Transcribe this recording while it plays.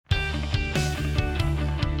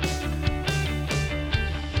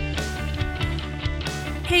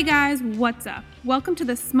Hey guys, what's up? Welcome to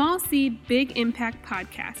the Small Seed, Big Impact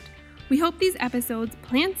podcast. We hope these episodes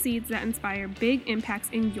plant seeds that inspire big impacts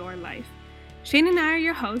in your life. Shane and I are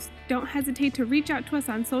your hosts. Don't hesitate to reach out to us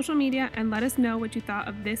on social media and let us know what you thought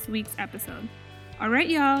of this week's episode. All right,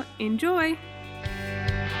 y'all, enjoy!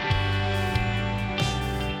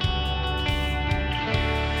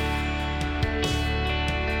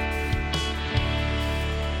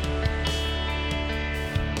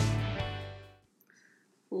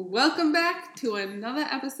 Welcome back to another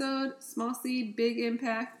episode, Small Seed, Big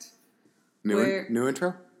Impact. New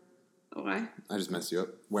intro? Why? I just messed you up.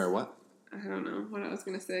 Where what? I don't know what I was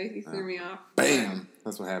going to say. You threw me off. Bam!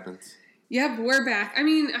 That's what happens. Yep, we're back. I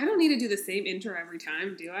mean, I don't need to do the same intro every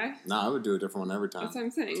time, do I? No, I would do a different one every time. That's what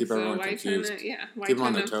I'm saying. Keep everyone confused. Why Keep them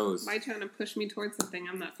on their toes. Why trying to push me towards something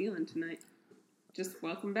I'm not feeling tonight? Just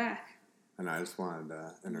welcome back. And I just wanted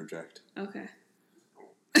to interject. Okay.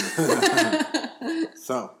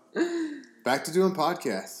 So, back to doing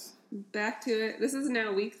podcasts. Back to it. This is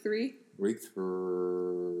now week 3. Week 3.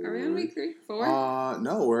 Are we on week 3? 4?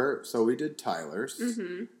 No, we did Tyler's.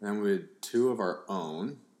 Mm-hmm. And we did 2 of our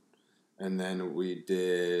own. And then we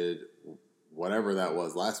did whatever that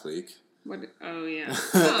was last week. What? Oh, yeah.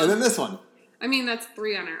 And then this one. I mean, that's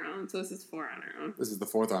 3 on our own, so this is 4 on our own. This is the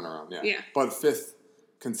 4th on our own, yeah. Yeah. But 5th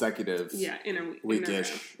consecutive in a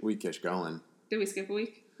weekish going. Did we skip a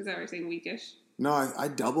week? Is that what you're saying, weekish? No, I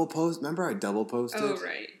double post. Remember, I double posted. Oh,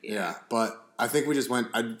 right. Yeah, but I think we just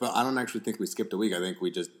went. But I don't actually think we skipped a week. I think we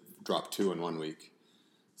just dropped 2 in 1 week.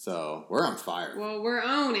 So we're on fire. Well, we're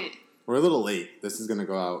on it. We're a little late. This is going to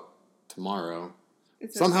go out tomorrow.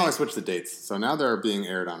 Somehow I switched the dates, so now they're being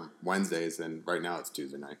aired on Wednesdays, and right now it's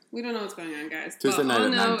Tuesday night. We don't know what's going on, guys. Tuesday night at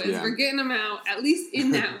 9 p.m. All I know is we're getting them out at least in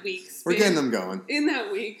that week. We're getting them going in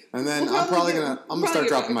that week, and then I'm gonna start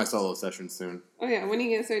dropping my solo sessions soon. Oh yeah, when are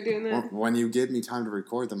you gonna start doing that? When you give me time to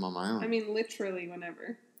record them on my own. I mean, literally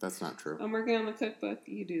whenever. That's not true. I'm working on the cookbook.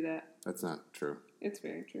 You do that. That's not true. It's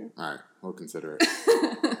very true. All right, we'll consider it.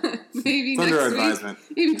 Maybe it's next under week. advisement.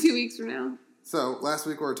 Maybe 2 weeks from now. So last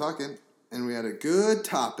week we were talking. And we had a good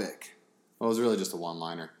topic. Well, it was really just a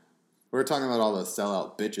one-liner. We were talking about all the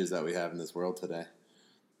sellout bitches that we have in this world today.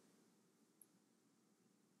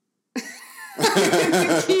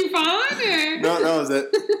 Keep on, or? No, that was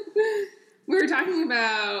it. We were talking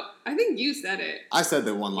about, I think you said it. I said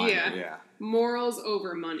the one-liner, yeah. Morals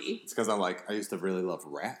over money. It's because I used to really love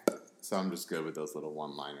rap, so I'm just good with those little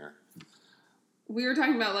one-liner. We were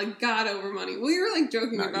talking about, God over money. We were,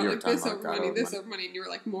 joking about, this over money, this over money, and you were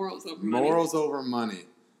like, morals over money. Morals over money.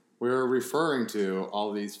 We were referring to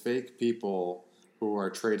all these fake people who are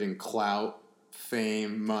trading clout,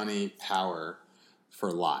 fame, money, power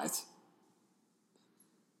for lies.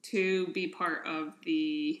 To be part of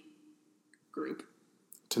the group.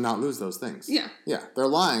 To not lose those things. Yeah. Yeah, they're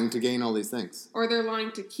lying to gain all these things. Or they're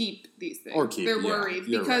lying to keep these things. Or keep, they're worried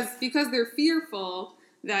because they're fearful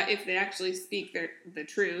that if they actually speak the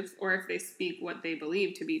truth, or if they speak what they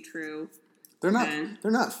believe to be true, they're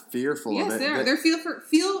not fearful of it. Yes, they are. They're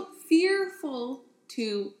fearful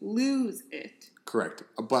to lose it. Correct.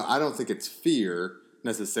 But I don't think it's fear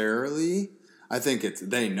necessarily. I think it's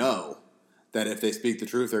they know that if they speak the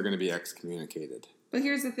truth, they're going to be excommunicated. But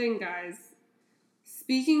here's the thing, guys.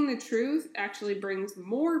 Speaking the truth actually brings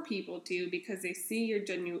more people to you because they see your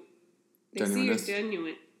genuine.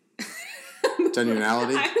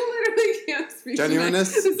 Genuinality? I literally can't speak.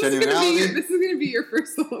 Genuineness? Genuinality? This is going to be your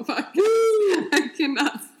first solo podcast. I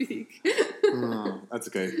cannot speak. Oh, that's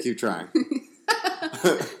okay. Keep trying.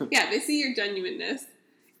 Yeah, they see your genuineness,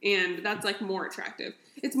 and that's, more attractive.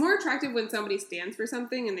 It's more attractive when somebody stands for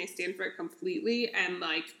something, and they stand for it completely, and,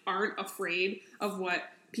 aren't afraid of what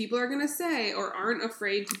people are going to say, or aren't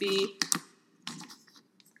afraid to be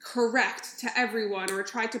correct to everyone or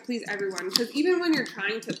try to please everyone, because even when you're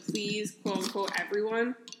trying to please quote unquote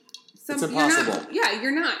everyone, it's impossible.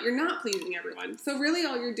 You're not pleasing everyone. So really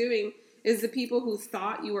all you're doing is the people who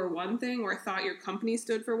thought you were one thing or thought your company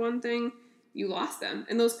stood for one thing, you lost them.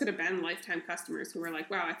 And those could have been lifetime customers who were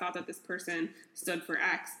like, wow, I thought that this person stood for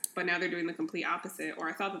X, but now they're doing the complete opposite. Or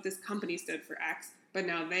I thought that this company stood for X, but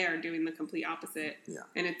now they are doing the complete opposite. Yeah.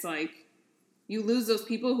 And it's you lose those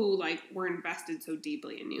people who, were invested so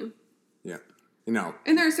deeply in you. Yeah. And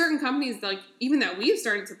there are certain companies, even that we've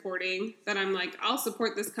started supporting, that I'm I'll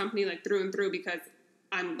support this company, through and through because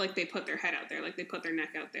I'm, they put their head out there. They put their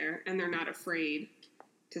neck out there, and they're not afraid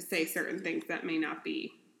to say certain things that may not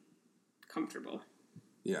be comfortable.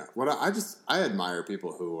 Yeah. I admire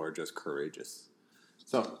people who are just courageous.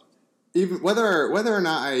 So, even whether or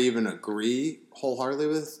not I even agree wholeheartedly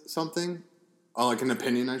with something, Oh, like an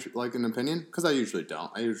opinion? Like an opinion? Because I usually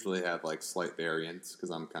don't. I usually have like slight variance because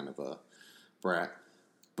I'm kind of a brat.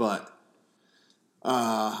 But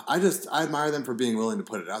I admire them for being willing to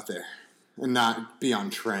put it out there and not be on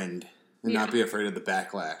trend and not be afraid of the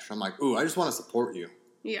backlash. I'm like, ooh, I just want to support you.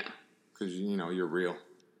 Yeah. Because, you're real.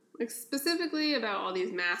 Like, specifically about all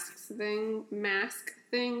these mask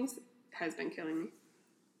things has been killing me.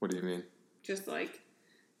 What do you mean? Just, like,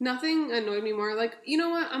 nothing annoyed me more. Like, you know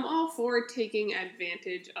what? I'm all for taking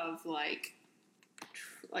advantage of, like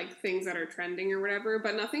things that are trending or whatever,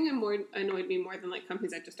 but nothing annoyed me more than, like,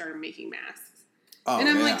 companies that just started making masks. Oh, and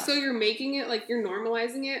I'm like, so you're making it, like, you're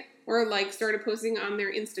normalizing it, or, like, started posting on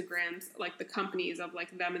their Instagrams, like, the companies of,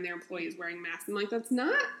 like, them and their employees wearing masks. I'm like, that's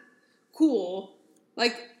not cool.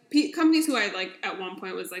 Like, companies who I, like, at one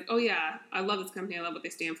point was like, oh, yeah, I love this company, I love what they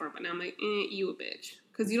stand for, but now I'm like, you a bitch.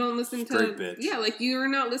 Because you don't listen Straight bitch. Yeah, like, you're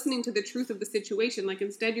not listening to the truth of the situation. Like,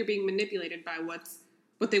 instead you're being manipulated by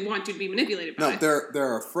what they want you to be manipulated by. No,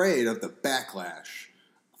 they're afraid of the backlash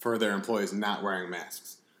for their employees not wearing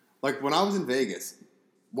masks. Like, when I was in Vegas,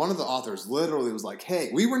 one of the authors literally was like,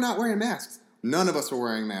 hey, we were not wearing masks. None of us were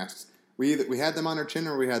wearing masks. We had them on our chin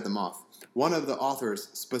or we had them off. One of the authors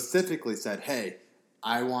specifically said, hey,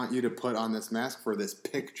 I want you to put on this mask for this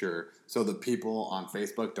picture so the people on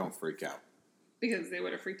Facebook don't freak out. Because they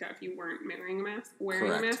would have freaked out if you weren't wearing a mask.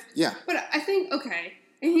 Correct. A mask. Yeah. But I think, okay,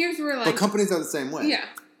 and here's where, like... But companies are the same way. Yeah.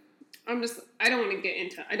 I don't want to get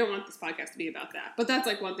into... I don't want this podcast to be about that. But that's,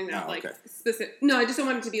 like, one thing that's, like, specific... No, I just don't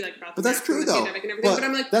want it to be, like, about the But that's true, though. And everything. But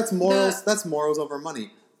I'm like... That's morals. That's morals over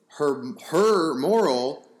money. Her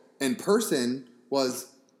moral in person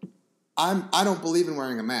was, I don't believe in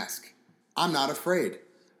wearing a mask. I'm not afraid.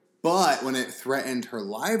 But when it threatened her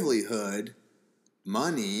livelihood,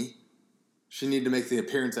 money, she needed to make the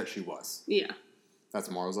appearance that she was. Yeah. That's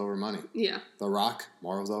morals over money. Yeah. The Rock,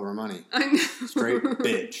 morals over money. I know. Straight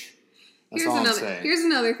bitch. That's all I'm saying. Here's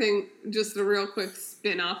another thing, just a real quick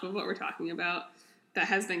spin-off of what we're talking about that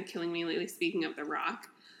has been killing me lately, speaking of The Rock.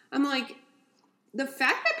 I'm like, the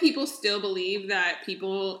fact that people still believe that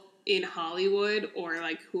people in Hollywood or,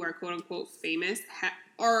 like, who are quote-unquote famous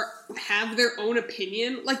have their own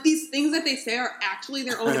opinion. Like, these things that they say are actually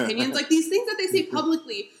their own opinions. Like, these things that they say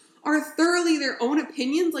publicly are thoroughly their own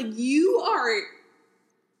opinions. Like, you are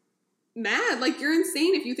mad. Like, you're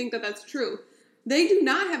insane if you think that that's true. They do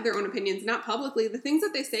not have their own opinions, not publicly. The things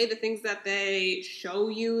that they say, the things that they show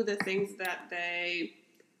you, the things that they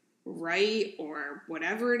write or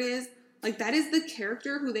whatever it is, like, that is the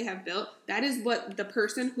character who they have built. That is what the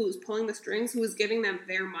person who's pulling the strings, who is giving them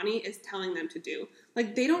their money, is telling them to do.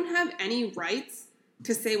 Like, they don't have any rights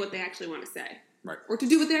to say what they actually want to say. Right. Or to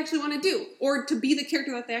do what they actually want to do. Or to be the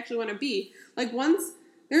character that they actually want to be. Like,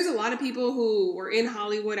 there's a lot of people who were in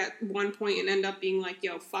Hollywood at one point and end up being like,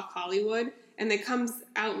 yo, fuck Hollywood. And they comes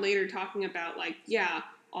out later talking about, like, yeah,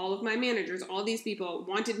 all of my managers, all these people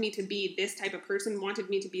wanted me to be this type of person, wanted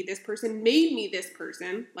me to be this person, made me this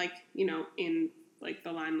person, like, in, like,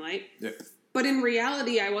 the limelight. Yeah. But in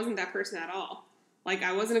reality, I wasn't that person at all. Like,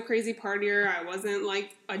 I wasn't a crazy partier. I wasn't,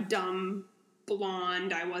 like, a dumb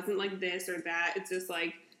blonde. I wasn't, like, this or that. It's just,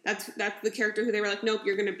 like, that's the character who they were like, nope,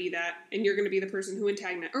 you're going to be that, and you're going to be the person who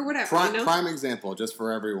antagonized, or whatever, Prime example, just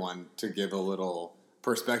for everyone to give a little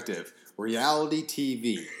perspective. Reality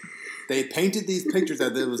TV. They painted these pictures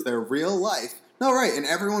that it was their real life. No, right, and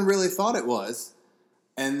everyone really thought it was.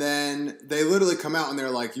 And then they literally come out and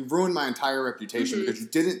they're like, you ruined my entire reputation because you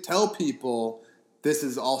didn't tell people this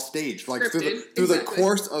is all staged. Like, through the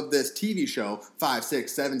course of this TV show, 5,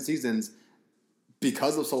 6, 7 seasons,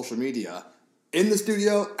 because of social media, in the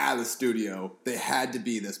studio, out of the studio, they had to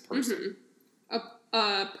be this person.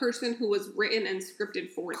 A person who was written and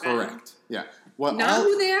scripted for them. Correct. Yeah. Not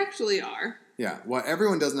who they actually are. Yeah. What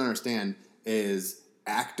everyone doesn't understand is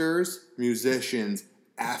actors, musicians,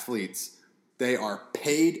 athletes, they are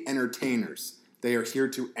paid entertainers. They are here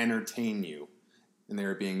to entertain you. And they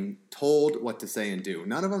are being told what to say and do.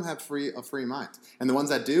 None of them have a free mind. And the ones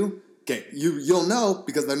that do, you'll know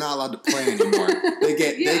because they're not allowed to play anymore. They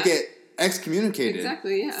get excommunicated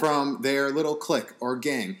from their little clique or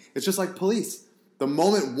gang. It's just like police. The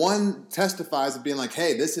moment one testifies of being like,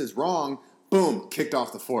 hey, this is wrong, boom, kicked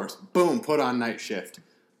off the force. Boom, put on night shift.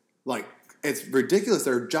 Like, it's ridiculous.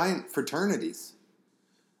 They're giant fraternities.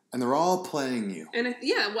 And they're all playing you. And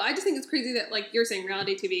I just think it's crazy that, like, you're saying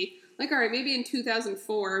reality TV. Like, all right, maybe in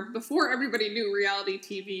 2004, before everybody knew reality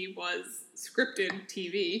TV was scripted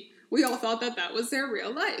TV, we all thought that was their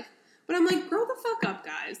real life. But I'm like, grow the fuck up,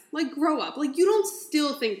 guys. Like, grow up. Like, you don't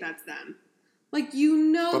still think that's them. Like, you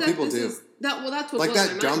know, but that people do. That's what like blows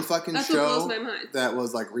that my dumb mind. fucking that's show what blows my mind. That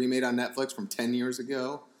was like remade on Netflix from 10 years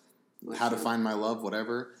ago. How to Find My Love,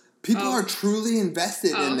 whatever. People are truly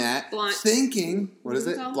invested in that, thinking, what is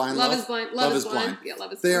it? Blind Love? Love is Blind. Love is Blind. Yeah,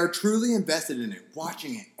 Love is Blind. They are truly invested in it,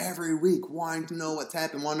 watching it every week, wanting to know what's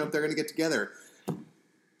happened, wanting to know if they're going to get together.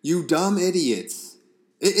 You dumb idiots.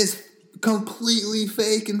 It is completely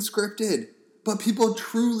fake and scripted. But people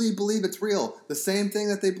truly believe it's real. The same thing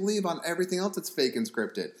that they believe on everything else that's fake and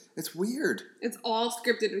scripted. It's weird. It's all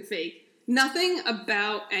scripted and fake. Nothing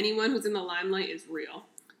about anyone who's in the limelight is real.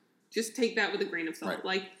 Just take that with a grain of salt.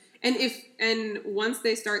 Right. And once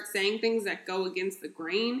they start saying things that go against the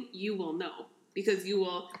grain, you will know. Because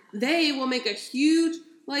they will make a huge,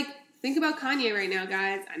 think about Kanye right now,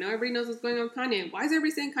 guys. I know everybody knows what's going on with Kanye. Why is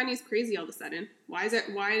everybody saying Kanye's crazy all of a sudden? Why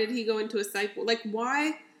did he go into a cycle?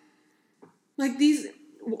 Why?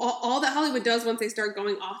 All that Hollywood does once they start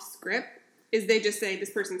going off script is they just say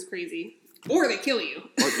this person's crazy. Or they kill you.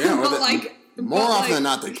 More often than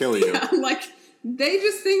not, they kill you. Yeah, they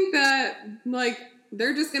just think that,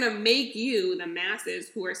 they're just going to make you, the masses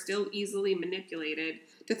who are still easily manipulated,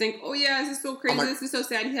 to think, oh yeah, this is so crazy, this is so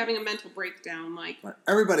sad, he's having a mental breakdown.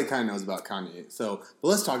 Everybody kind of knows about Kanye. But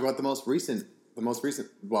let's talk about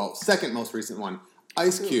second most recent one,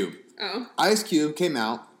 Ice Cube. Oh. Ice Cube came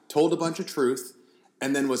out, told a bunch of truth,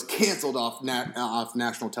 and then was canceled off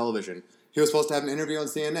national television. He was supposed to have an interview on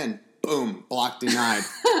CNN. Boom, blocked, denied.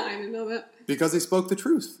 I didn't know that. Because he spoke the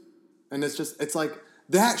truth. And it's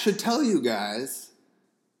that should tell you guys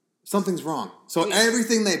something's wrong. So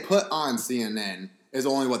everything they put on CNN is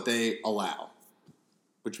only what they allow.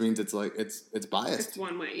 Which means it's biased. It's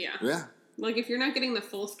one way, yeah. Yeah. If you're not getting the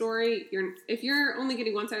full story, if you're only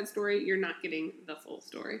getting one-sided story, you're not getting the full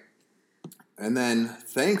story. And then,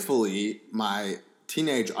 thankfully, my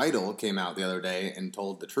teenage idol came out the other day and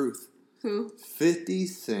told the truth. Who? 50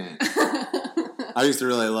 Cent. I used to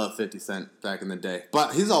really love 50 Cent back in the day.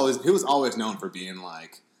 But he was always known for being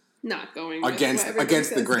not going against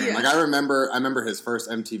the grain. Yeah. I remember his first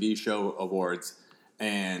MTV show awards,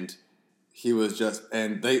 and he was just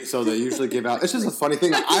they usually give out. It's just a funny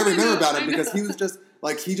thing. I remember about him because he was just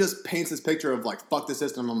he just paints this picture of fuck the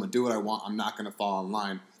system. I'm gonna do what I want. I'm not gonna fall in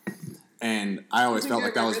line. And I always felt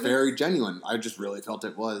like that was very genuine. I just really felt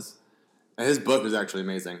it was. And his book is actually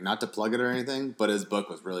amazing. Not to plug it or anything, but his book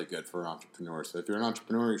was really good for entrepreneurs. So if you're an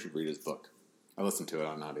entrepreneur, you should read his book. I listened to it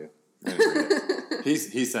on audio. I didn't read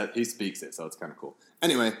it. He speaks it, so it's kind of cool.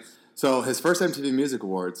 Anyway, so his first MTV Music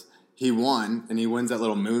Awards, he won, and he wins that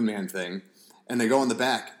little Moon Man thing. And they go in the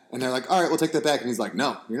back, and they're like, all right, we'll take that back. And he's like,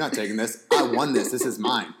 no, you're not taking this. I won this. This is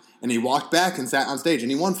mine. And he walked back and sat on stage, and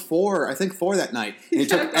he won four that night. And he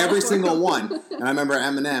took every single one. And I remember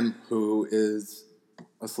Eminem, who is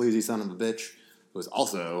a sleazy son of a bitch, who was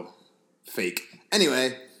also fake. Anyway,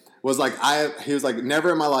 he was like,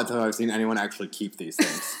 never in my life have I seen anyone actually keep these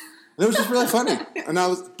things. And it was just really funny.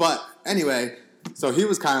 But anyway, so he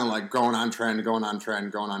was kind of going on trend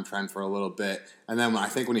for a little bit. And then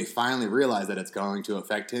when he finally realized that it's going to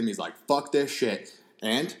affect him, he's like, fuck this shit.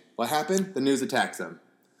 And what happened? The news attacks him.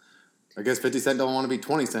 I guess 50 Cent don't want to be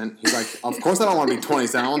 20 Cent. He's like, of course I don't want to be 20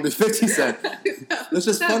 Cent. I want to be 50 Cent. That's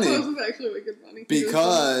just funny. That was actually wicked funny.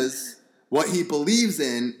 Because what he believes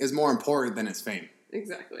in is more important than his fame.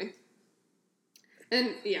 Exactly.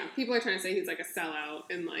 And, yeah, people are trying to say he's a sellout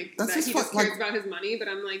and, That's that he just cares about his money. But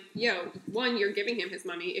I'm like, yo, one, you're giving him his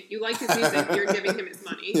money. If you like his music, you're giving him his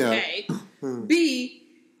money. Yeah. A. B,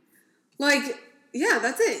 yeah,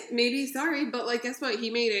 that's it. Maybe, sorry, but, guess what? He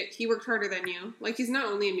made it. He worked harder than you. He's not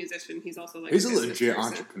only a musician, he's also, he's a business legit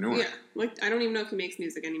person. entrepreneur. Yeah. I don't even know if he makes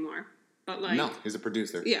music anymore. But, No, he's a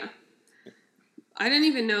producer. Yeah. I didn't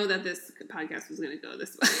even know that this podcast was going to go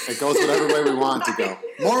this way. It goes whatever way we want it to go.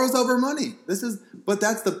 Morals over money. But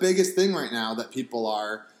that's the biggest thing right now that people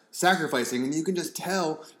are sacrificing, and you can just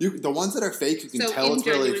tell. The ones that are fake, you can tell it's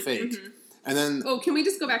really fake. Mm-hmm. And then, can we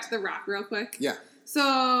just go back to The Rock real quick? Yeah.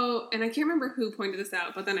 So, and I can't remember who pointed this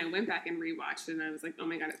out, but then I went back and rewatched it, and I was like, oh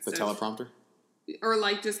my god, it's the teleprompter? Or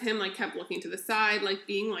just him kept looking to the side,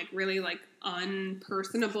 being really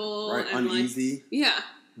unpersonable. Right, and, uneasy. Yeah.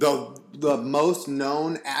 The most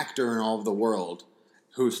known actor in all of the world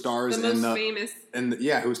who stars who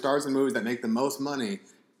stars in movies that make the most money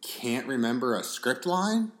can't remember a script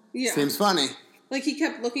line? Yeah. Seems funny. He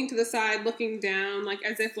kept looking to the side, looking down,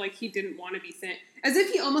 as if, he didn't want to be sent. As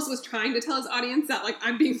if he almost was trying to tell his audience that,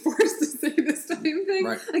 I'm being forced to say this type of thing.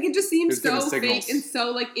 Right. It just seemed so fake and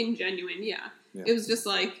so, ingenuine. Yeah. It was just,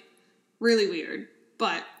 really weird.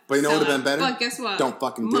 But you know what would have been better? But guess what? Don't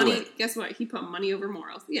fucking do it. Guess what? He put money over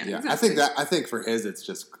morals. Yeah, exactly. I think for his,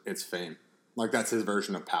 it's fame. That's his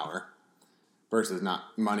version of power versus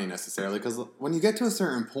not money necessarily. Because when you get to a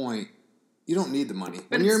certain point, You don't need the money.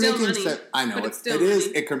 But when you're it's still making money. I know But it, it's still it is.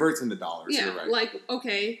 money. It converts into dollars. Yeah, You're right. like,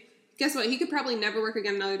 okay, guess what? He could probably never work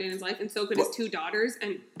again another day in his life, and so could his 2 daughters,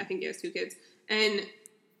 and I think he has 2 kids. And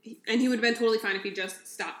he would have been totally fine if he just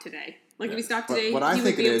stopped today. Like, if he stopped today, what I he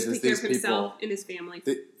think would be it able to is take care these of himself people, and his family.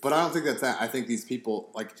 But I don't think that's that. I think these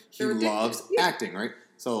people, like, he They're addicted. loves Yeah. acting, right?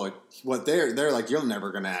 So, like, what they're like, you're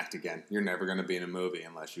never going to act again. You're never going to be in a movie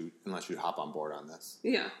unless you hop on board on this.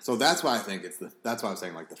 Yeah. So that's why I think that's why I'm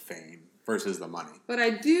saying, like, the fame versus the money. But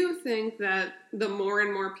I do think that the more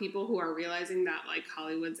and more people who are realizing that, like,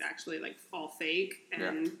 Hollywood's actually, like, all fake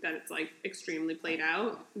and that it's, like, extremely played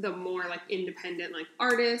out, the more, like, independent, like,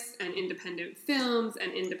 artists and independent films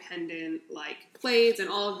and independent, like, plays and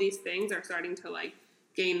all of these things are starting to, like,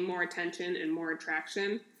 gain more attention and more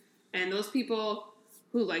attraction. And those people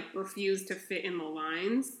who, like, refuse to fit in the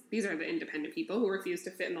lines, these are the independent people who refuse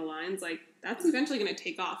to fit in the lines, like, that's eventually going to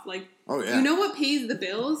take off. Like, oh, yeah. You know what pays the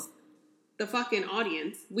bills? The fucking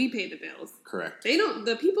audience. We pay the bills. Correct. They don't.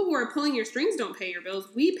 The people who are pulling your strings don't pay your bills.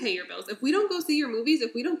 We pay your bills. If we don't go see your movies,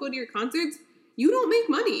 if we don't go to your concerts, you don't make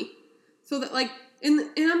money. So that, like, and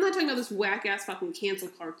I'm not talking about this whack ass fucking cancel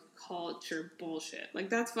culture bullshit. Like,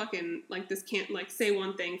 that's fucking, like, this can't, like, say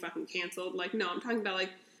one thing fucking canceled. Like, no, I'm talking about, like,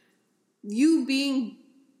 you being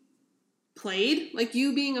played, like,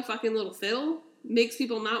 you being a fucking little fiddle makes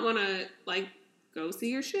people not want to, like, go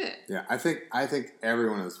see your shit. Yeah, I think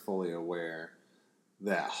everyone is fully aware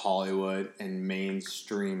that Hollywood and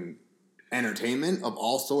mainstream entertainment of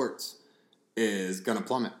all sorts is gonna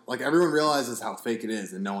plummet. Like, everyone realizes how fake it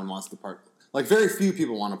is, and no one wants to like, very few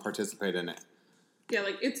people want to participate in it. Yeah,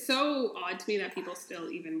 like, it's so odd to me that people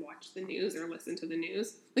still even watch the news or listen to the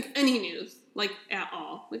news. Like, any news. Like, at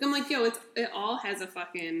all. Like, I'm like, yo, it all has an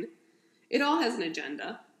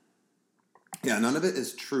agenda. Yeah, none of it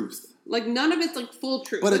is truth. Like, none of it's, like, full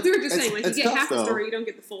truth. But like we were just saying, like, you get tough, half the though. story, you don't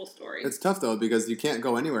get the full story. It's tough, though, because you can't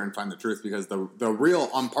go anywhere and find the truth, because the real,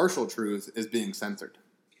 impartial truth is being censored.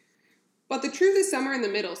 But the truth is somewhere in the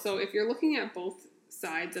middle. So if you're looking at both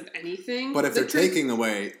sides of anything... But if they're taking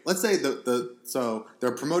away... Let's say so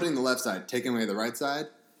they're promoting the left side, taking away the right side.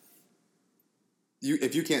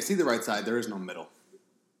 If you can't see the right side, there is no middle.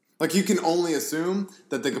 Like, you can only assume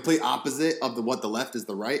that the complete opposite of what the left is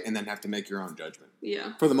the right, and then have to make your own judgment.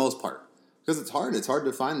 Yeah. For the most part. Because it's hard. It's hard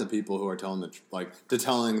to find the people who are telling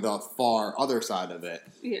the far other side of it.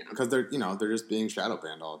 Yeah. Because they're just being shadow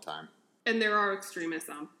banned all the time. And there are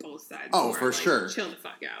extremists on both sides. Oh, for sure. Chill the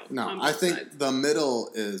fuck out. No, I think the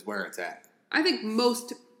middle is where it's at. I think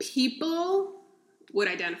most people would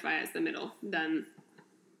identify as the middle than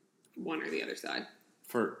one or the other side.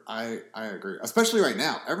 I agree. Especially right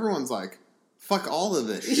now. Everyone's like, fuck all of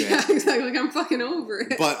this shit. Yeah, exactly. Like, I'm fucking over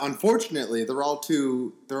it. But unfortunately, they're all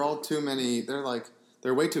too many,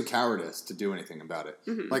 they're way too cowardice to do anything about it.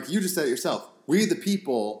 Mm-hmm. Like, you just said it yourself. We the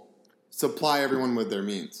people supply everyone with their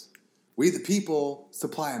means. We the people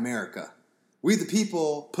supply America. We the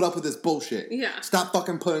people put up with this bullshit. Yeah. Stop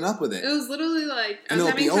fucking putting up with it. It was literally like, I was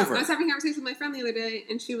having a conversation with my friend the other day,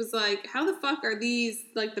 and she was like, how the fuck are these,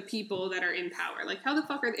 like, the people that are in power? Like, how the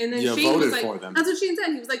fuck are... And then Shane was like... for them. That's what Shane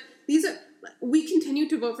said. He was like, these are... We continue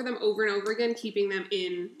to vote for them over and over again, keeping them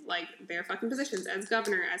in, like, their fucking positions as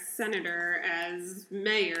governor, as senator, as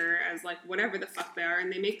mayor, as, like, whatever the fuck they are,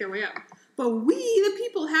 and they make their way up. But we, the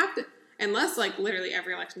people, have to... Unless, like, literally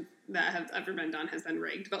every election that has ever been done has been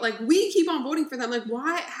rigged. But, like, we keep on voting for them. Like,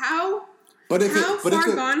 why? How? How have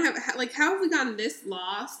we gotten this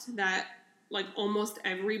lost that, like, almost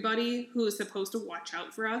everybody who is supposed to watch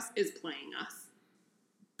out for us is playing us?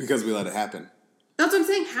 Because we let it happen. That's what I'm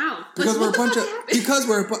saying. How? Because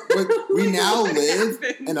like, we now live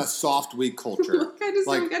in a soft, weak culture. Like, I just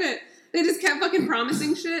don't get it. They just kept fucking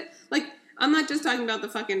promising shit. Like, I'm not just talking about the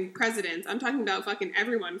fucking presidents. I'm talking about fucking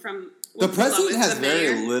everyone from... The president has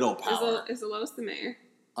very little power. Is the lowest the mayor?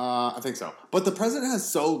 I think so. But the president has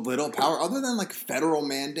so little power, other than, like, federal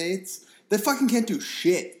mandates, they fucking can't do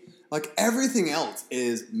shit. Like, everything else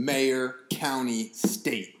is mayor, county,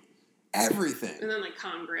 state. Everything. And then, like,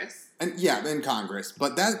 Congress. And yeah, in Congress.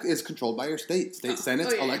 But that is controlled by your state. State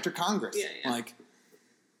Senate, elected Congress. Yeah. Like,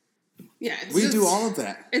 yeah, we do all of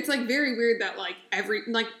that. It's, like, very weird that, like,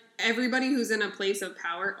 everybody who's in a place of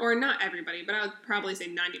power, or not everybody, but I would probably say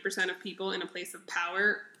 90% of people in a place of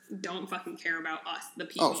power don't fucking care about us, the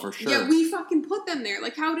people. Oh, for sure. Yeah, we fucking put them there.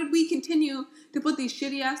 Like, how did we continue to put these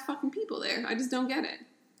shitty-ass fucking people there? I just don't get it.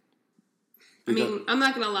 I mean, I'm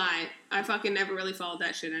not gonna lie. I fucking never really followed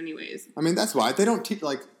that shit anyways. I mean, that's why. They don't teach,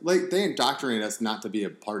 like they indoctrinate us not to be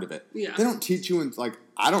a part of it. Yeah. They don't teach you,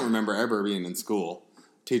 I don't remember ever being in school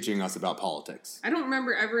teaching us about politics. I don't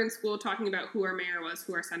remember ever in school talking about who our mayor was,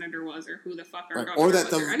 who our senator was, or who the fuck our governor or that,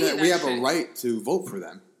 was, or any that of we that have shit. a right to vote for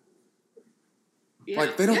them. Yeah.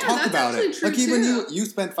 Like, they don't talk about it. True Like, even too. you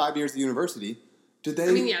spent 5 years at university. Did they?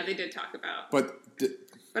 I mean, yeah, they did talk about.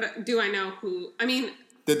 But do I know who? I mean,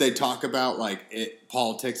 did they talk about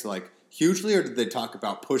politics hugely, or did they talk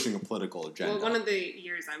about pushing a political agenda? well, one of the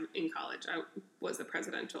years I'm in college, I was the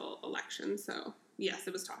presidential election, so yes,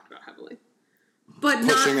 it was talked about heavily. But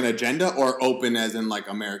pushing an agenda, or open as in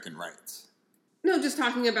American rights? No, just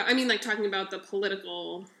talking about. I mean, talking about the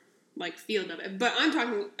political field of it. But I'm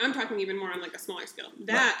talking even more on a smaller scale.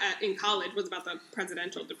 That in college was about the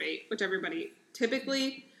presidential debate, which everybody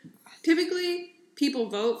typically people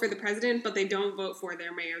vote for the president, but they don't vote for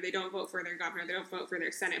their mayor, they don't vote for their governor, they don't vote for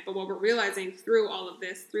their senate. But what we're realizing through all of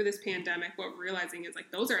this, through this pandemic, what we're realizing is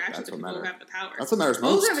those are actually the people who have the power. That's what matters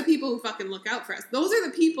most. Those are the people who fucking look out for us. Those are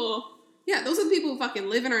the people. Yeah, those are the people who fucking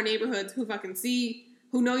live in our neighborhoods, who fucking see,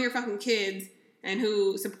 who know your fucking kids, and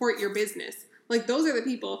who support your business. Those are the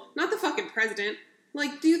people, not the fucking president.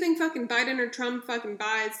 Do you think fucking Biden or Trump fucking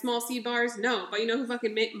buys small C bars? No. But you know who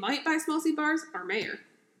fucking might buy small C bars? Our mayor.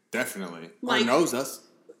 Definitely. Or knows us.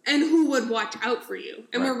 And who would watch out for you.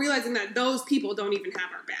 And we're realizing that those people don't even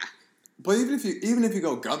have our back. But even if you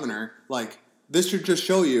go governor, this should just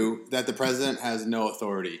show you that the president has no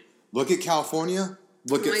authority. Look at California.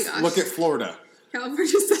 Look at Florida.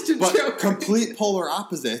 California's such a joke. But complete polar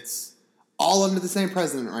opposites, all under the same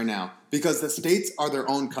president right now, because the states are their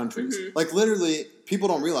own countries. Mm-hmm. Literally, people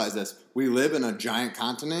don't realize this. We live in a giant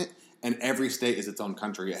continent, and every state is its own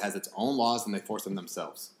country. It has its own laws, and they force them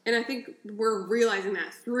themselves. And I think we're realizing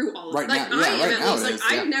that through all of it.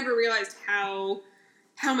 I've never realized how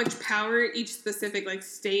much power each specific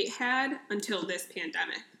state had until this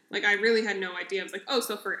pandemic. I really had no idea. I was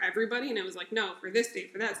so for everybody? And it was no, for this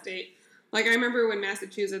state, for that state. I remember when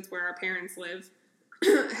Massachusetts, where our parents live,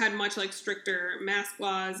 had much stricter mask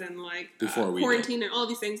laws and quarantine and all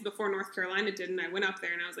these things before North Carolina did. And I went up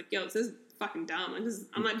there and I was yo, this is fucking dumb.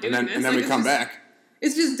 I'm not doing this. And then we come back.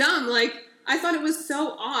 It's just dumb. I thought it was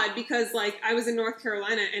so odd because I was in North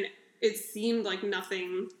Carolina and it seemed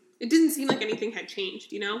nothing. It didn't seem like anything had changed,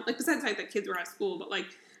 besides the fact that kids were at school, but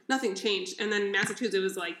nothing changed. And then Massachusetts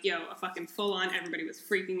was a fucking full on. Everybody was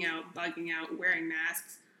freaking out, bugging out, wearing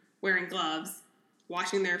masks, wearing gloves,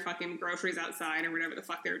 washing their fucking groceries outside or whatever the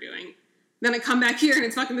fuck they were doing. Then I come back here and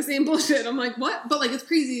it's fucking the same bullshit. I'm what? But it's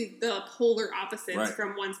crazy the polar opposites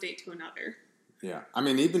from one state to another. Yeah, I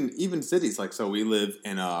mean even cities so we live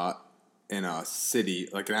in a city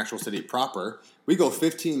an actual city proper. We go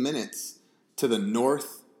 15 minutes to the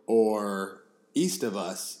north or east of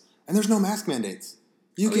us, and there's no mask mandates.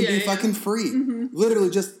 You can be fucking free. Mm-hmm. Literally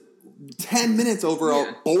just 10 minutes over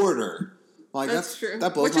a border. That's true.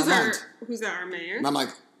 That blows my mind. Who's that? Our mayor? And I'm our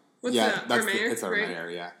mayor? It's our mayor,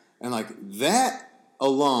 yeah. And that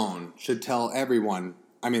alone should tell everyone.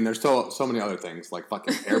 I mean, there's so many other things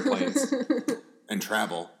fucking airplanes and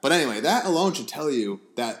travel. But anyway, that alone should tell you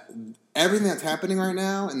that everything that's happening right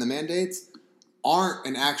now and the mandates aren't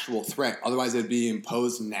an actual threat. Otherwise, it'd be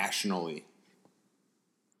imposed nationally.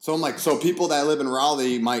 So I'm so people that live in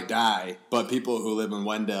Raleigh might die, but people who live in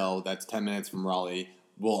Wendell, that's 10 minutes from Raleigh,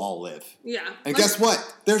 will all live. Yeah. And guess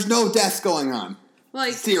what? There's no deaths going on.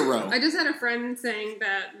 Zero. I just had a friend saying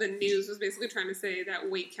that the news was basically trying to say that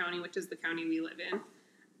Wake County, which is the county we live in,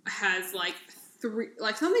 has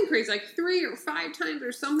something crazy, 3 or 5 times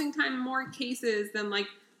or something more cases than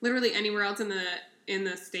literally anywhere else in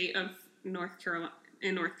the state of North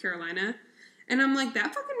Carolina. And I'm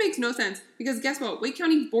that fucking makes no sense because guess what? Wake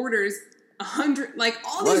County borders 100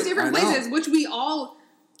 all these different places, which we all.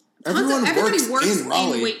 Everybody works in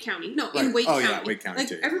Wake County. No, in Wake County. Yeah, Wake County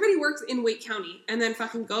too. Everybody works in Wake County and then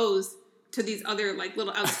fucking goes to these other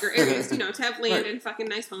little outskirt areas, to have land and fucking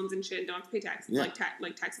nice homes and shit and don't have to pay taxes,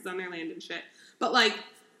 taxes on their land and shit. But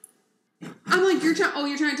I'm you're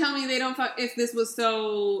trying to tell me they don't if this was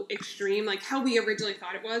so extreme, how we originally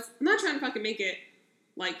thought it was. I'm not trying to fucking make it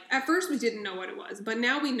at first we didn't know what it was, but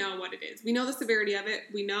now we know what it is. We know the severity of it.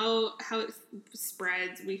 We know how it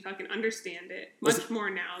spreads. We fucking understand it much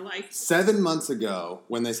more now. 7 months ago,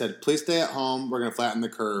 when they said, please stay at home, we're going to flatten the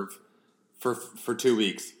curve for 2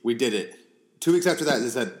 weeks. We did it. 2 weeks after that, they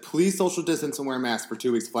said, please social distance and wear masks for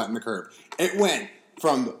 2 weeks to flatten the curve. It went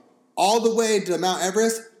from all the way to Mount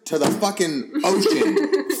Everest to the fucking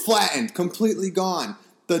ocean, flattened, completely gone.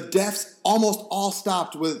 The deaths almost all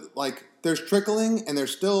stopped with, there's trickling, and they're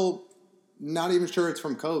still not even sure it's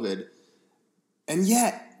from COVID. And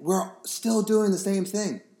yet, we're still doing the same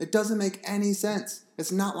thing. It doesn't make any sense.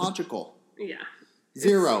 It's not logical. Yeah.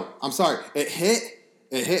 Zero. I'm sorry. It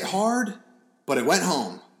hit hard, but it went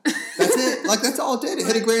home. That's it. Like, that's all it did. It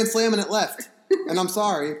hit a grand slam and it left. And I'm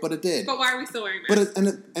sorry, but it did. But why are we still wearing masks?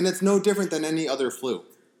 And it's no different than any other flu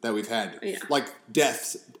that we've had. Yeah. Like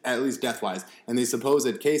deaths, at least death-wise. And these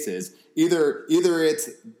supposed cases, either it's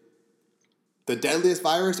the deadliest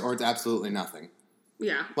virus or it's absolutely nothing.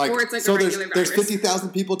 Yeah. Like, or it's like so a regular virus. There's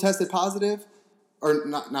 50,000 people tested positive. Or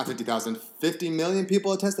not 50,000, 50 million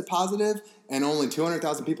people had tested positive, and only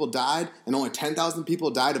 200,000 people died, and only 10,000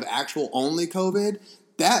 people died of actual only COVID.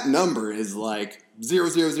 That number is like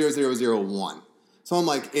 0.00001. So I'm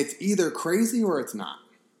like, it's either crazy or it's not.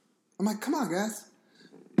 I'm like, come on, guys.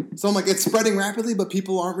 So I'm like, it's spreading rapidly, but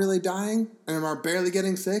people aren't really dying and are barely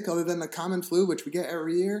getting sick other than the common flu, which we get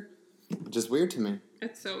every year. Just weird to me.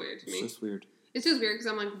 It's so weird to me. It's just weird. It's just weird because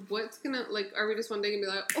I'm like, what's gonna, like, are we just one day gonna be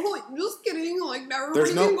like, oh, just kidding, like, now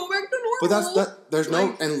everybody can go back to normal. But there's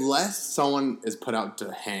no, unless someone is put out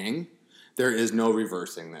to hang, there is no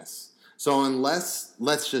reversing this. So unless,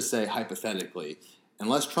 let's just say hypothetically,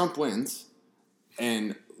 unless Trump wins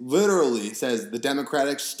and literally says the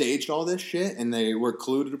Democrats staged all this shit and they were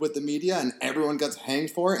colluded with the media and everyone gets hanged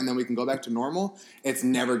for it and then we can go back to normal, it's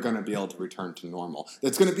never going to be able to return to normal.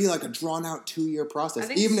 It's going to be like a drawn-out 2-year process,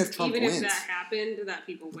 even if Trump wins. Even if that happened, that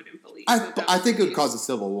people wouldn't believe. I think it would cause a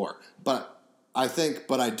civil war. But I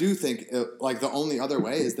do think, like, the only other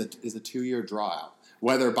way is a 2-year draw-out.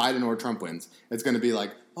 Whether Biden or Trump wins, it's going to be like,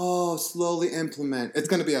 oh, slowly implement. It's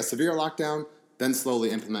going to be a severe lockdown, then slowly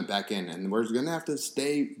implement back in. And we're going to have to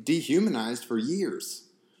stay dehumanized for years.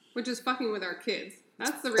 Which is fucking with our kids.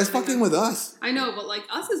 That's the real It's thing. fucking with us. I know, but, like,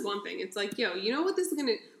 us is one thing. It's like, yo, you know what this is going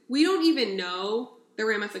to... We don't even know the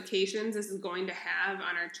ramifications this is going to have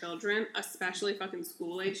on our children, especially fucking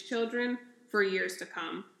school-age children, for years to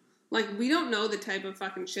come. Like, we don't know the type of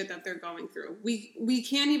fucking shit that they're going through. We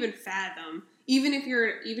can't even fathom, even if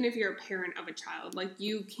you're a parent of a child, like,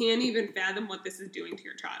 you can't even fathom what this is doing to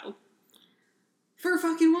your child. For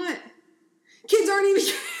fucking what? Kids aren't even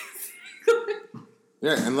kids.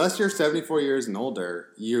 Yeah, unless you're 74 years and older,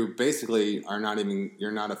 you basically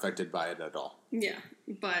you're not affected by it at all. Yeah,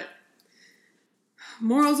 but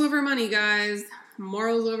morals over money, guys.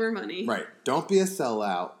 Morals over money. Right. Don't be a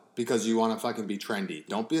sellout because you want to fucking be trendy.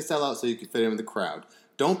 Don't be a sellout so you can fit in with the crowd.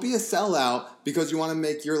 Don't be a sellout because you want to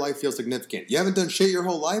make your life feel significant. You haven't done shit your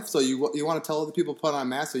whole life, so you want to tell other people to put on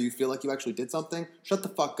masks so you feel like you actually did something? Shut the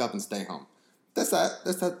fuck up and stay home. It's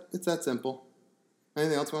that simple.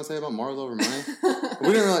 Anything else you want to say about morals over money?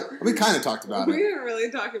 We kind of talked about it. We didn't really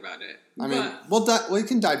talk about it. I mean, we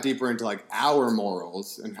can dive deeper into like our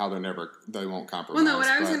morals and how they won't compromise. Well, no, what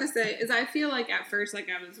I was going to say is I feel like at first, like,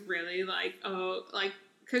 I was really like, oh, like,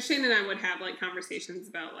 because Shane and I would have, like, conversations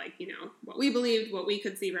about, like, you know, what we believed, what we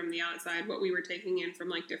could see from the outside, what we were taking in from,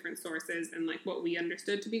 like, different sources, and, like, what we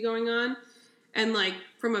understood to be going on. And, like,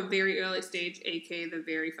 from a very early stage, aka the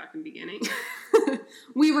very fucking beginning,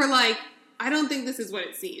 we were like, I don't think this is what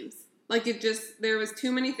it seems. Like, there was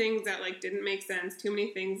too many things that, like, didn't make sense, too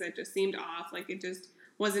many things that just seemed off. Like, it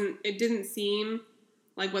didn't seem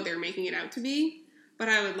like what they were making it out to be. But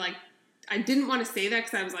I didn't want to say that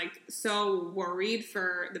because I was, like, so worried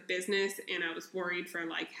for the business, and I was worried for,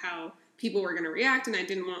 like, how people were going to react, and I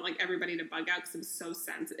didn't want, like, everybody to bug out because it was so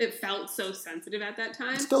sensitive. It felt so sensitive at that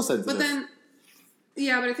time. It's still sensitive. But then,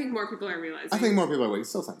 yeah, but I think more people are realizing. I think more people are like, it's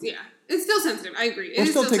still sensitive. Yeah, it's still sensitive. I agree. We're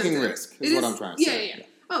still taking risk, is what I'm trying to say. Yeah.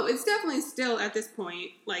 Oh, it's definitely still, at this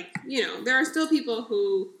point, like, you know, there are still people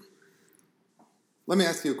who... Let me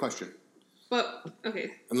ask you a question. But,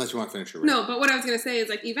 okay. Unless you want to finish your No, but what I was going to say is,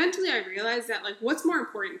 like, eventually I realized that, like, what's more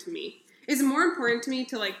important to me? Is it more important to me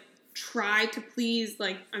to, like, try to please,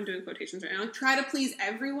 like, I'm doing quotations right now, like, try to please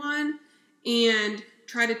everyone and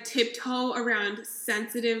try to tiptoe around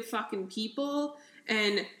sensitive fucking people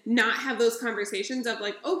and not have those conversations of,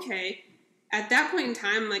 like, okay, at that point in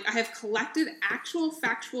time, like, I have collected actual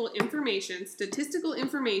factual information, statistical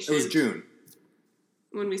information. It was June.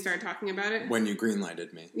 When we started talking about it? When you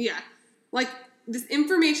greenlighted me. Yeah. Like, this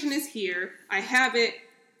information is here. I have it.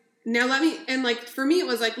 Now like, for me, it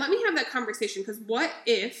was like, let me have that conversation, because what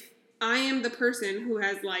if I am the person who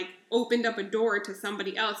has, like, opened up a door to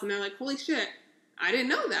somebody else, and they're like, holy shit, I didn't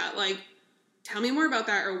know that. Like, tell me more about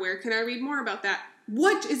that, or where can I read more about that?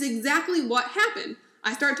 Which is exactly what happened.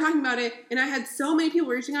 I started talking about it, and I had so many people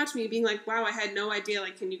reaching out to me being like, wow, I had no idea.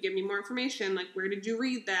 Like, can you give me more information? Like, where did you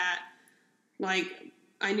read that? Like,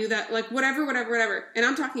 I knew that, like, whatever. And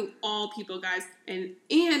I'm talking all people, guys. And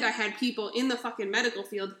I had people in the fucking medical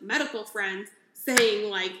field, medical friends, saying,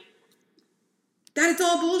 like, that it's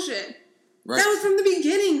all bullshit. Right. That was from the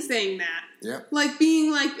beginning saying that. Yeah. Like,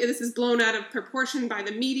 being like, this is blown out of proportion by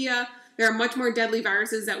the media. There are much more deadly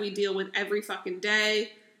viruses that we deal with every fucking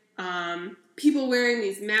day. people wearing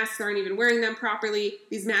these masks aren't even wearing them properly.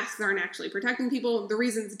 These masks aren't actually protecting people. The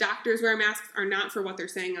reasons doctors wear masks are not for what they're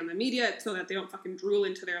saying on the media, so that they don't fucking drool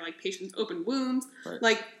into their, like, patients' open wounds. Right.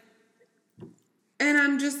 Like, and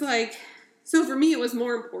I'm just like, so for me, it was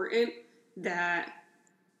more important that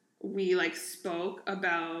we, like, spoke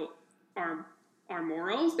about our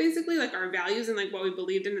morals, basically, like, our values and, like, what we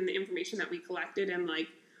believed in and the information that we collected and, like,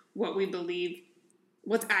 what we believe,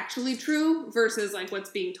 what's actually true versus, like, what's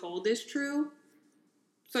being told is true.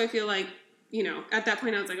 So I feel like, you know, at that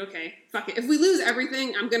point I was like, okay, fuck it. If we lose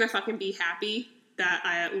everything, I'm gonna fucking be happy that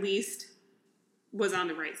I at least was on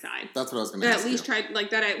the right side. That's what I was going to ask That at least tried, like,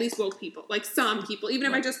 that I at least woke people. Like, some people. Even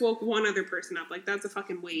if I just woke one other person up, like, that's a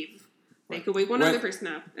fucking wave. They could wake one other person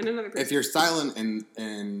up and another person. If you're silent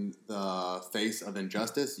in the face of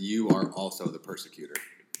injustice, you are also the persecutor.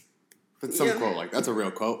 It's some quote, like, that's a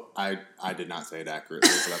real quote. I did not say it accurately,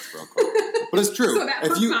 but that's a real quote. But it's true. So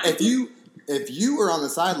If you were on the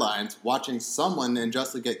sidelines watching someone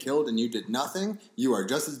unjustly get killed and you did nothing, you are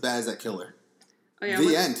just as bad as that killer. Oh, yeah.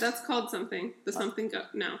 The end. That's called something. The something...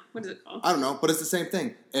 No. What is it called? I don't know, but it's the same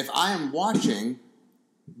thing. If I am watching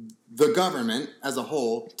the government as a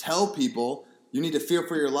whole tell people you need to fear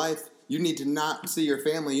for your life, you need to not see your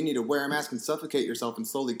family, you need to wear a mask and suffocate yourself and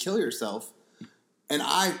slowly kill yourself, and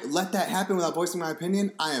I let that happen without voicing my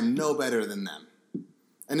opinion, I am no better than them.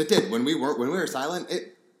 And it did. When we were silent,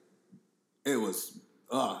 it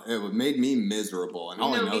made me miserable, and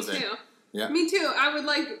Holly knows it. Me too. Yeah. Me too. I would,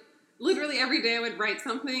 like, literally every day I would write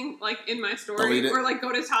something, like, in my story, or, like,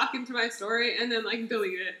 go to talk into my story, and then, like,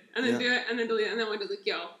 delete it, and then do it, and then delete it, and then I would just, like,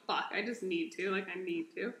 yo, fuck, I just need to, like, I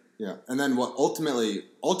need to. Yeah, and then what ultimately,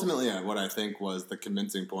 what I think was the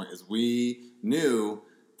convincing point is we knew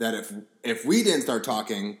that if we didn't start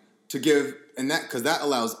talking to give, and that, because that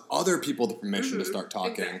allows other people the permission to start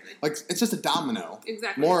talking. Exactly. Like, it's just a domino.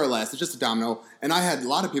 Exactly. More or less, it's just a domino. And I had a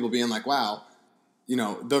lot of people being like, wow, you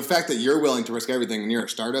know, the fact that you're willing to risk everything when you're a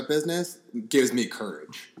startup business gives me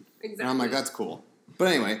courage. Exactly. And I'm like, that's cool. But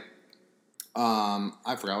anyway,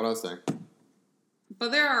 I forgot what I was saying.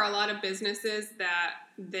 But there are a lot of businesses that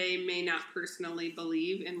they may not personally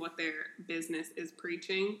believe in what their business is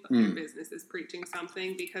preaching, but their business is preaching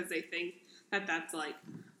something because they think that that's, like,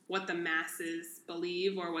 what the masses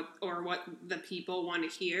believe or what the people want to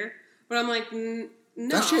hear. But I'm like, no.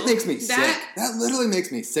 That shit makes me sick. That literally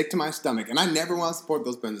makes me sick to my stomach, and I never want to support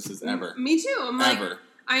those businesses ever. Me too. I'm like, ever.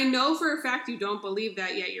 I know for a fact you don't believe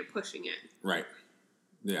that, yet you're pushing it. Right.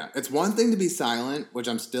 Yeah. It's one thing to be silent, which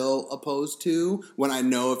I'm still opposed to when I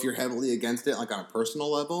know if you're heavily against it, like on a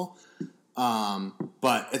personal level.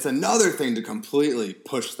 But it's another thing to completely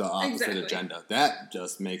push the opposite agenda. That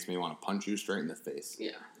just makes me want to punch you straight in the face.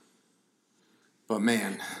 Yeah. But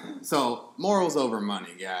man, so morals over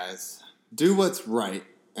money, guys. Do what's right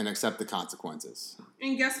and accept the consequences.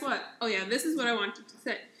 And guess what? Oh yeah, this is what I wanted to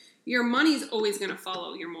say. Your money's always going to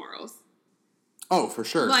follow your morals. Oh, for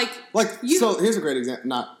sure. So here's a great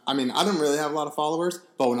example. I don't really have a lot of followers,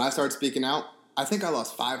 but when I started speaking out, I think I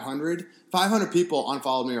lost 500. 500 people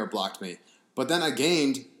unfollowed me or blocked me. But then I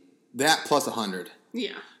gained that plus 100.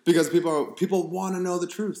 Yeah. Because people want to know the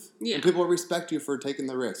truth. Yeah. And people respect you for taking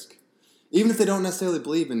the risk. Even if they don't necessarily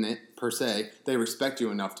believe in it, per se, they respect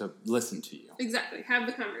you enough to listen to you. Exactly. Have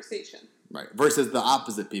the conversation. Right. Versus the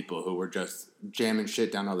opposite people who were just jamming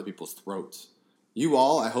shit down other people's throats.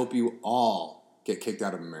 I hope you all get kicked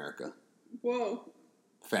out of America. Whoa.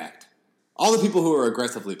 Fact. All the people who are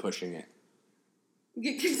aggressively pushing it.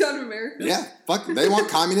 Get kicked out of America? Yeah. Fuck. They want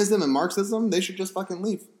communism and Marxism. They should just fucking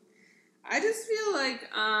leave. I just feel like,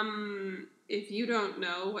 if you don't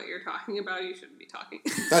know what you're talking about, you shouldn't be talking.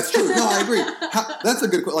 That's true. No, I agree. That's a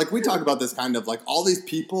good question. Like, we talk about this kind of, like, all these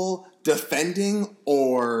people defending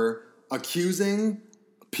or accusing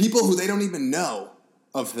people who they don't even know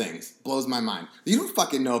of things. Blows my mind. You don't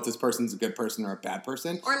fucking know if this person's a good person or a bad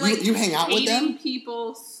person. Or, like, you hang out with them. hating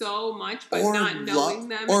people so much, but not knowing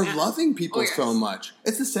them. Or loving people so much.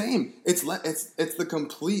 It's the same. It's the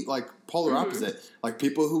complete, like, polar opposite. Like,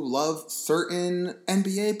 people who love certain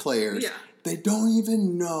NBA players. Yeah. They don't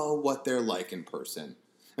even know what they're like in person.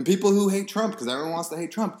 And people who hate Trump, because everyone wants to hate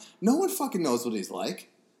Trump, no one fucking knows what he's like.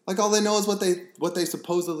 Like, all they know is what they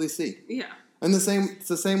supposedly see. Yeah. And it's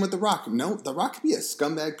the same with The Rock. No, The Rock could be a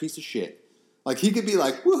scumbag piece of shit. Like, he could be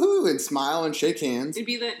like, woohoo, and smile and shake hands. And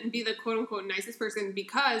be the quote-unquote nicest person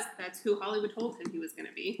because that's who Hollywood told him he was going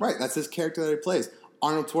to be. Right, that's his character that he plays.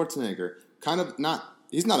 Arnold Schwarzenegger,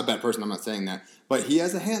 he's not a bad person, I'm not saying that, but he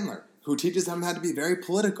has a handler who teaches him how to be very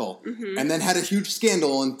political, and then had a huge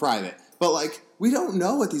scandal in private. But, like, we don't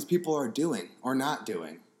know what these people are doing or not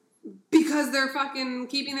doing. Because they're fucking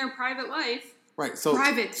keeping their private life Right. So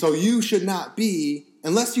private. So you should not be,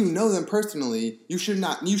 unless you know them personally, you should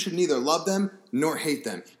neither love them nor hate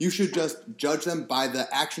them. You should just judge them by the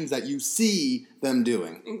actions that you see them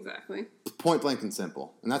doing. Exactly. Point blank and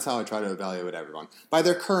simple. And that's how I try to evaluate everyone. By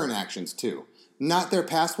their current actions, too. Not their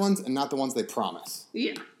past ones and not the ones they promise.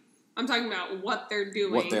 Yeah. I'm talking about what they're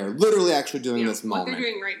doing. What they're literally actually doing in this moment. What they're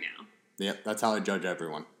doing right now. Yep, that's how I judge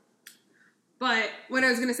everyone. But what I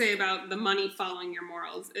was going to say about the money following your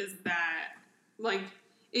morals is that, like,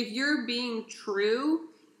 if you're being true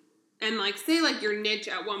and, like, say, like, your niche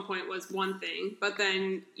at one point was one thing, but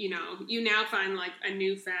then, you know, you now find, like, a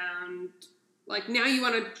newfound, like, now you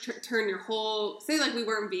want to turn your whole, say, like, we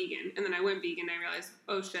weren't vegan, and then I went vegan, and I realized,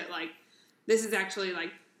 oh, shit, like, this is actually,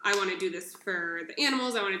 like, I want to do this for the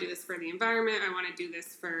animals, I want to do this for the environment, I want to do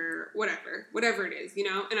this for whatever it is, you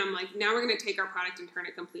know? And I'm like, now we're going to take our product and turn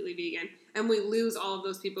it completely vegan, and we lose all of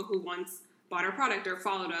those people who once bought our product or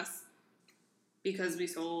followed us because we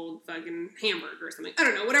sold fucking hamburger or something. I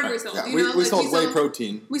don't know, whatever we sold. Yeah, you know? we sold whey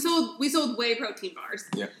protein. We sold whey protein bars.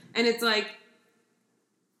 Yeah. And it's like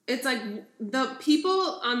the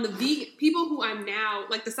people on the vegan, people who I'm now,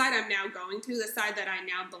 like the side I'm now going to, the side that I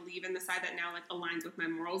now believe in, the side that now like aligns with my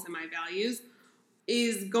morals and my values,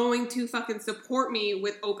 is going to fucking support me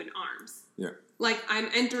with open arms. Yeah. Like I'm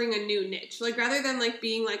entering a new niche. Like rather than like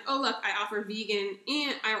being like, oh look, I offer vegan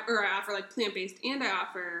I offer like plant-based and I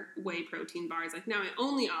offer whey protein bars. Like now I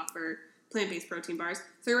only offer plant-based protein bars.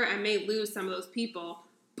 So you're right, I may lose some of those people.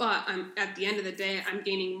 But at the end of the day, I'm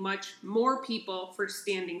gaining much more people for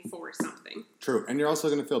standing for something. True. And you're also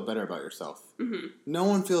going to feel better about yourself. Mm-hmm. No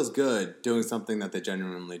one feels good doing something that they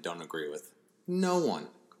genuinely don't agree with. No one.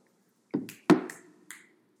 I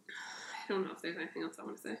don't know if there's anything else I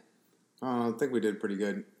want to say. I think we did pretty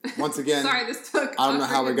good. Once again, sorry, this took. I don't know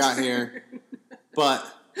how we got here, but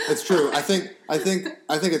it's true. I think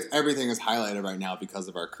it's everything is highlighted right now because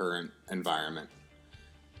of our current environment.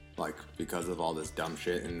 Like, because of all this dumb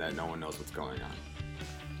shit and that no one knows what's going on.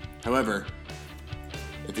 However,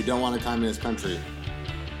 if you don't want a communist country,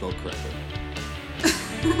 vote correctly.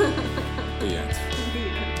 The end.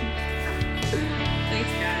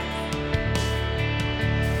 Thanks, guys.